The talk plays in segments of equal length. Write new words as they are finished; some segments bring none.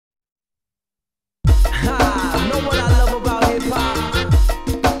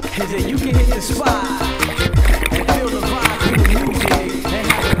hit the spot and feel the vibe to the music and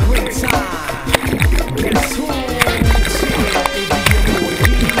have a great time. Guess who?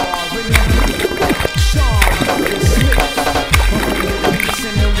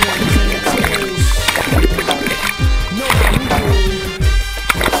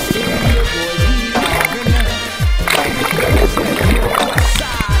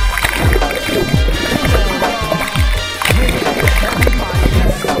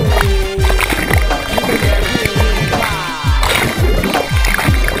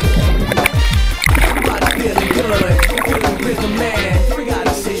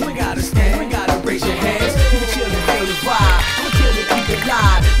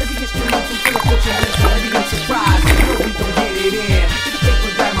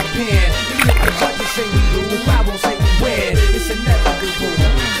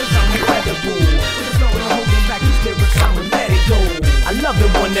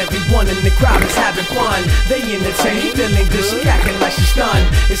 Everyone in the crowd is having fun. They entertain, feeling good, she acting like she's stunned.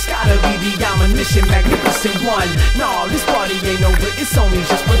 It's gotta be the ammunition, magnificent one. No, this party ain't over, it's only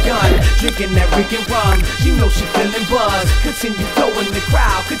just begun. Drinking that Rican rum, you know she feeling buzzed. Continue flowing the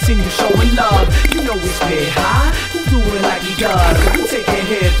crowd, continue showing love. You know it's bit high, who do it like he does? We taking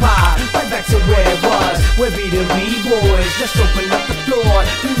hip hop right back to where it was. Where be the B-boys, just open up the floor.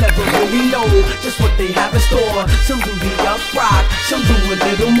 You never really know just what they have in store. Some do the up rock, some do a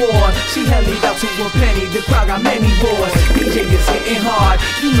little more. She held it out to a penny, the crowd got many roars. DJ is hitting hard,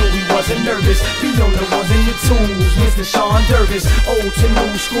 you knew he wasn't nervous. We don't know what's in the tools, Mr. Sean Davis. Old to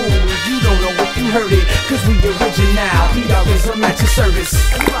new school, you don't know if you heard it, cause we original, PRism at your service.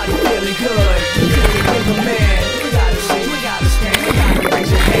 Everybody feeling good, you feeling with a man. We gotta sing, we gotta stand, we gotta raise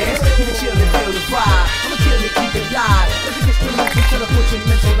your hands. You can chill and feel the vibe, I'ma kill it, keep it live. Let me get the mental, tell her put your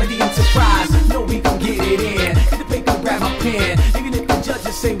mental like the enterprise. Know we gon' get it in, get the paper, grab my pen. Even if the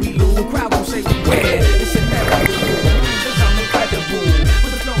judges say we lose, the crowd won't say we win. It's inevitable, cause I'm incredible.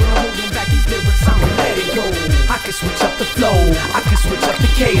 With the flow and I'm holding back these lyrics, I'ma let it go. I can switch up the flow, I can switch up the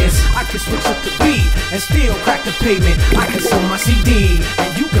cadence, I can switch up the beat and still crack the pavement. I can sell my CD and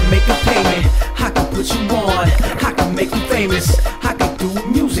you can make a payment. I can put you on, I can make you famous. I can do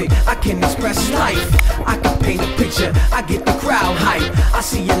music, I can express life. I can paint a picture, I get the crowd hype. I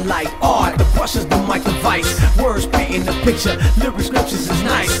see it like art, the brush is the mic device. Words painting the picture, lyric scriptures is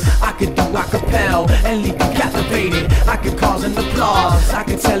nice. I could do acapella and leave you captivated. I could cause an applause, I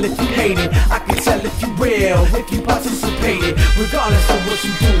can tell if you hate it. I can tell if you real, if you participated. Regardless of what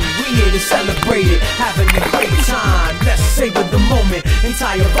you do, we here to celebrate it. Having a great time, let's savor the moment.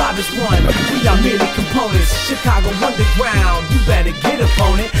 Entire vibe is one, we are merely components. Chicago underground, you better get up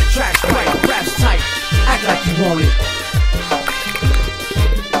on it. Tracks right, raps tight, act like you want it.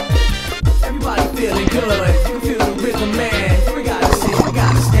 Everybody feeling good, you can feel the rhythm, man. We gotta sit, we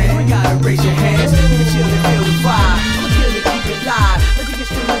gotta stand, we gotta raise your hands. You can chill and feel the vibe, I'ma kill it, keep it live. Let the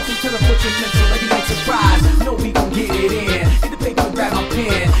instrumental, tell her put your mental like the enterprise. Know we gon' get it in, get the paper, grab my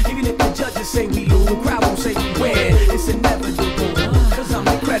pen. Even if the judges say we lose,